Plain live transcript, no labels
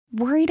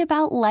Worried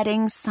about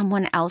letting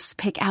someone else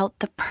pick out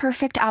the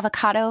perfect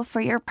avocado for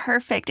your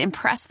perfect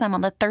impress them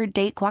on the third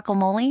date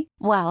guacamole?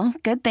 Well,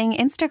 good thing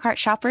Instacart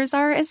shoppers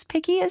are as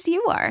picky as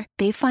you are.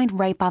 They find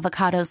ripe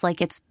avocados like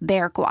it's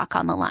their guac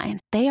on the line.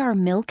 They are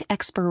milk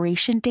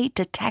expiration date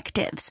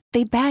detectives.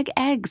 They bag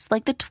eggs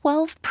like the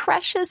 12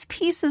 precious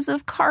pieces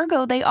of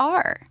cargo they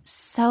are.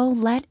 So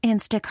let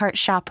Instacart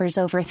shoppers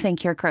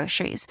overthink your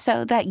groceries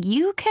so that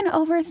you can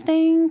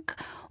overthink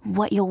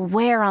what you'll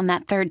wear on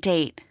that third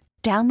date.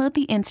 Download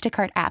the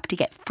Instacart app to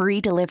get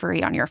free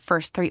delivery on your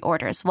first 3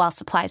 orders while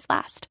supplies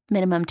last.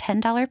 Minimum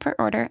 $10 per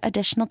order.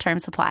 Additional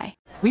terms apply.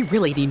 We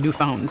really need new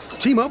phones.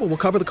 T-Mobile will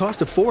cover the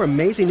cost of 4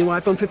 amazing new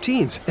iPhone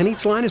 15s, and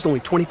each line is only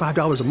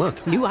 $25 a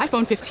month. New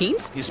iPhone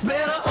 15s? It's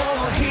better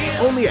over here.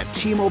 Only at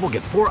T-Mobile,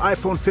 get 4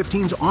 iPhone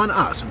 15s on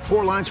us and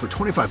 4 lines for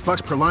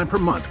 $25 per line per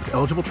month with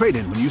eligible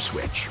trade-in when you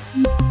switch.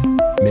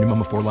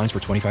 Minimum of 4 lines for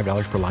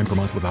 $25 per line per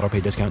month with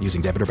autopay discount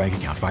using debit or bank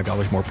account.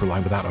 $5 more per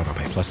line without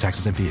autopay, plus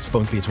taxes and fees.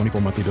 Phone fee at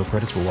 24 monthly bill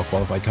credits for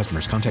well-qualified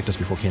customers. Contact us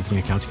before canceling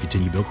account to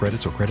continue bill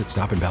credits or credit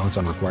stop and balance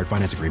on required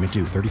finance agreement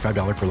due.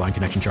 $35 per line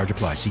connection charge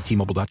applies. See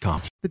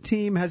T-Mobile.com. The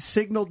team has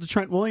signaled to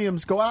Trent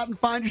Williams, go out and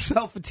find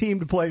yourself a team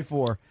to play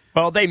for.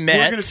 Well, they met.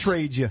 We're going to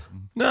trade you.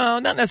 No,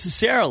 not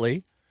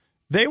necessarily.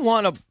 They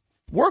want to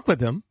work with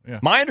him. Yeah.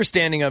 My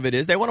understanding of it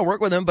is they want to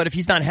work with him, but if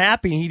he's not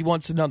happy and he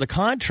wants another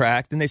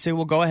contract, then they say,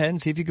 well, go ahead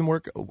and see if you can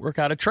work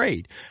out a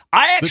trade.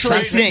 I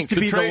actually think to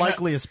be the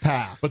likeliest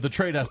path. But the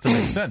trade has to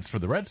make sense for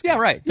the Redskins. Yeah,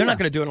 right. They're not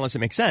going to do it unless it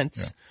makes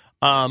sense.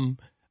 Yeah.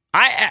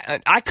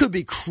 I could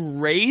be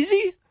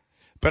crazy,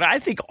 but I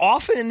think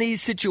often in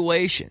these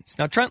situations,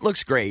 now Trent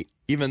looks great,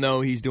 even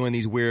though he's doing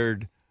these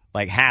weird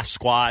like half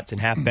squats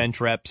and half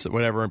bench reps or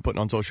whatever and putting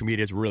on social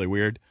media. It's really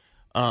weird.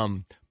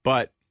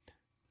 But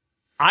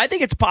I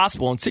think it's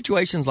possible in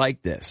situations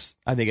like this.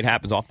 I think it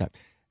happens often.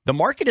 The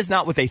market is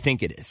not what they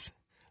think it is.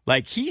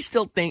 Like if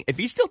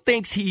he still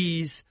thinks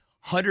he's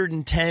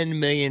 $110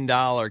 million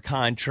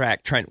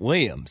contract Trent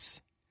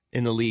Williams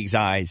in the league's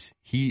eyes,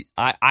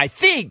 I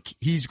think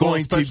he's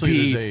going to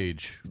be his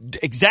age.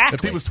 Exactly.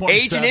 If he was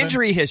 27, age and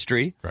injury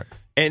history. Right.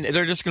 And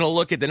they're just going to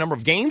look at the number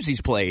of games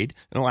he's played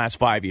in the last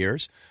 5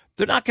 years.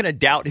 They're not going to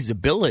doubt his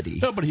ability.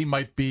 No, but he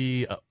might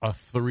be a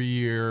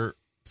 3-year,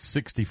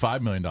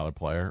 $65 million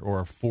player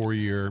or a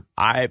 4-year,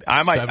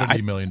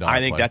 $70 million player. I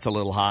think that's a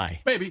little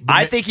high. Maybe.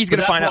 I think he's going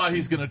to find out. That's why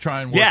he's going to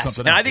try and work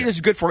something out. And I think this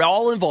is good for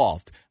all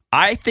involved.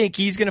 I think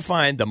he's going to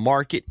find the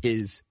market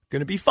is going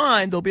to be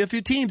fine. There'll be a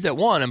few teams that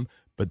want him,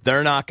 but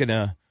they're not going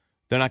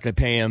to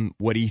pay him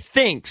what he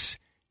thinks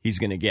he's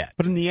going to get.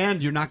 But in the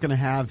end, you're not going to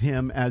have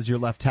him as your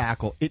left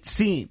tackle. It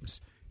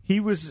seems. He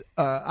was,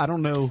 I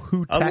don't know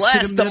who texted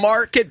Unless him the this.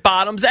 market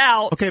bottoms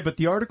out. Okay, but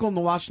the article in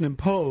the Washington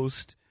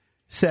Post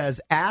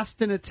says,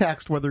 asked in a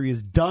text whether he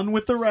is done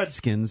with the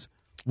Redskins,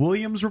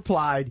 Williams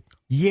replied,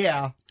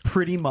 yeah,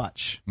 pretty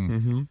much.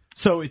 Mm-hmm.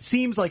 So it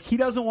seems like he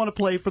doesn't want to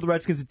play for the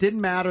Redskins. It didn't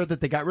matter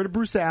that they got rid of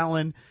Bruce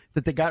Allen,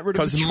 that they got rid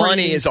of the because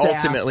money is staff.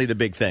 ultimately the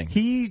big thing.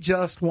 He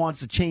just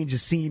wants a change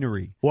of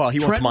scenery. Well, he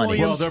wants money.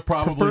 Williams they're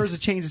probably prefers a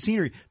change of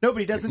scenery. No, but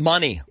he doesn't.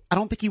 Money. I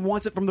don't think he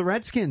wants it from the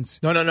Redskins.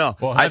 No.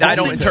 Well, I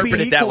don't interpret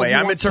it that way.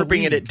 I'm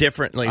interpreting it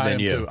differently than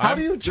you. Too. How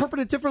do you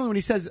interpret it differently when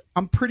he says,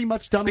 I'm pretty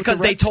much done with the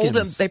Because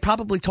Redskins? they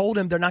probably told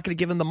him they're not going to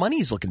give him the money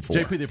he's looking for.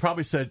 JP, they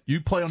probably said,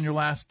 you play on your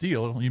last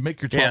deal, you make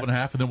your 12 and a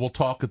half, and then we'll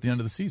talk at the end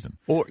of the season.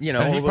 Or,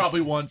 and he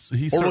probably wants...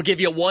 Or we'll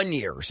give you 1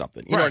 year or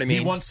something. You know what I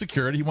mean? He wants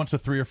security. He wants a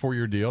 3 or 4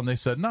 year deal, and they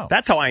said no.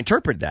 That's how I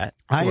interpret that.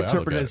 I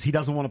interpret it as he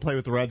doesn't want to play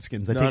with the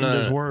Redskins. I take him at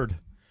his word.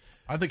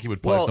 I think he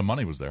would play if the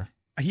money was there.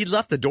 He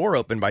left the door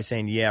open by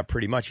saying, yeah,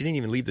 pretty much. He didn't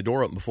even leave the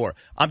door open before.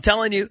 I'm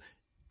telling you,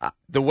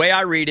 the way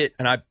I read it,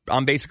 and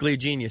I'm basically a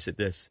genius at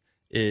this,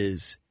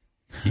 is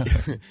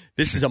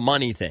this is a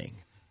money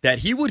thing. That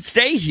he would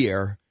stay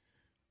here,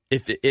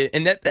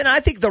 and I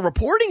think the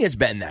reporting has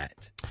been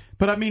that.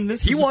 But I mean,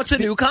 he wants a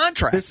new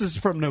contract. This is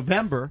from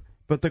November,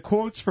 but the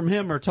quotes from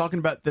him are talking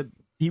about that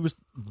he was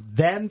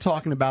then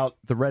talking about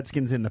the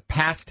Redskins in the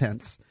past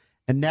tense,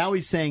 and now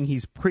he's saying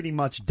he's pretty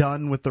much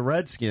done with the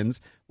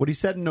Redskins. What he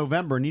said in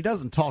November, and he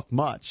doesn't talk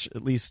much,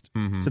 at least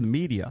to the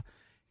media,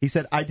 he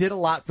said, I did a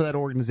lot for that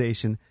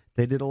organization.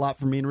 They did a lot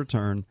for me in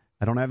return.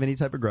 I don't have any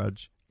type of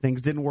grudge.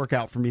 Things didn't work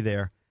out for me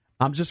there.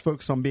 I'm just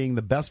focused on being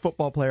the best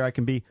football player I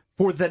can be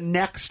for the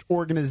next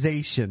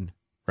organization.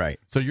 Right.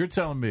 So you're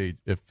telling me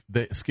if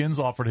the Skins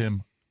offered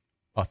him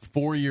a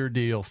 4-year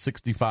deal,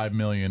 $65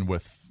 million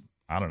with,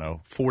 I don't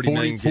know,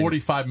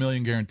 $45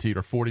 million guaranteed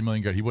or $40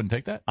 million guaranteed, he wouldn't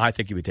take that? I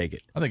think he would take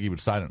it. I think he would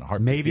sign it in a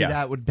heartbeat. Maybe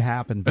that would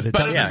happen, but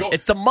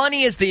it's the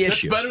money is the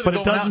issue. It's better than but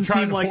going it doesn't out and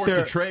trying seem to like force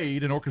they're a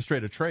trade and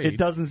orchestrate a trade. It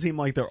doesn't seem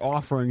like they're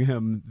offering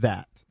him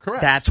that.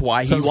 Correct. That's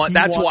why he wants.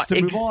 That's why.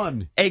 To move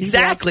on.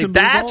 Exactly.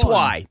 That's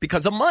why.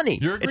 Because of money.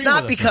 It's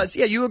not because.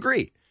 Yeah, you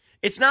agree.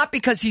 It's not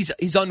because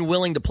he's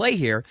unwilling to play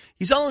here.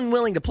 He's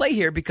unwilling to play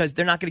here because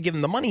they're not going to give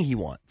him the money he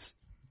wants.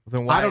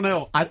 Then why? I don't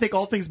know. I think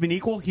all things being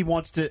equal, he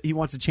wants to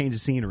change the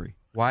scenery.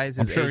 Why is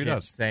his agent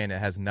agent saying it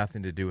has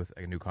nothing to do with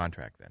a new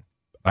contract then?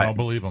 I don't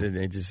believe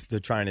him. They're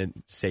trying to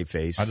save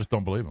face. I just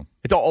don't believe him.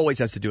 It always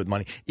has to do with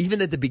money.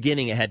 Even at the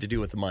beginning, it had to do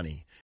with the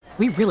money.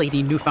 We really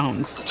need new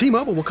phones.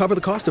 T-Mobile will cover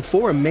the cost of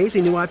 4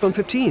 amazing new iPhone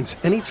 15s,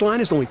 and each line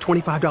is only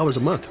 $25 a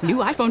month. New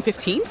iPhone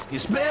 15s?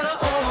 It's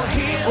better over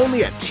here.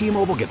 Only at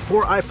T-Mobile, get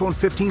 4 iPhone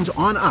 15s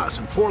on us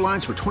and 4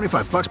 lines for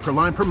 $25 per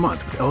line per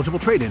month with eligible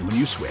trade-in when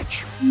you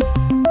switch.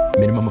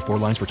 Minimum of 4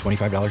 lines for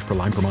 $25 per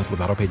line per month with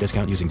autopay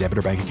discount using debit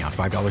or bank account.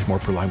 $5 more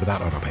per line without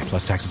autopay,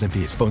 plus taxes and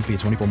fees. Phone fee at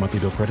 24 monthly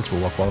bill credits for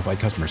well-qualified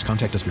customers.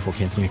 Contact us before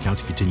canceling account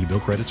to continue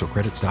bill credits or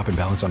credit stop and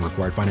balance on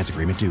required finance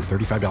agreement due.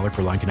 $35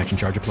 per line connection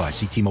charge applies.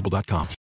 See T-Mobile.com.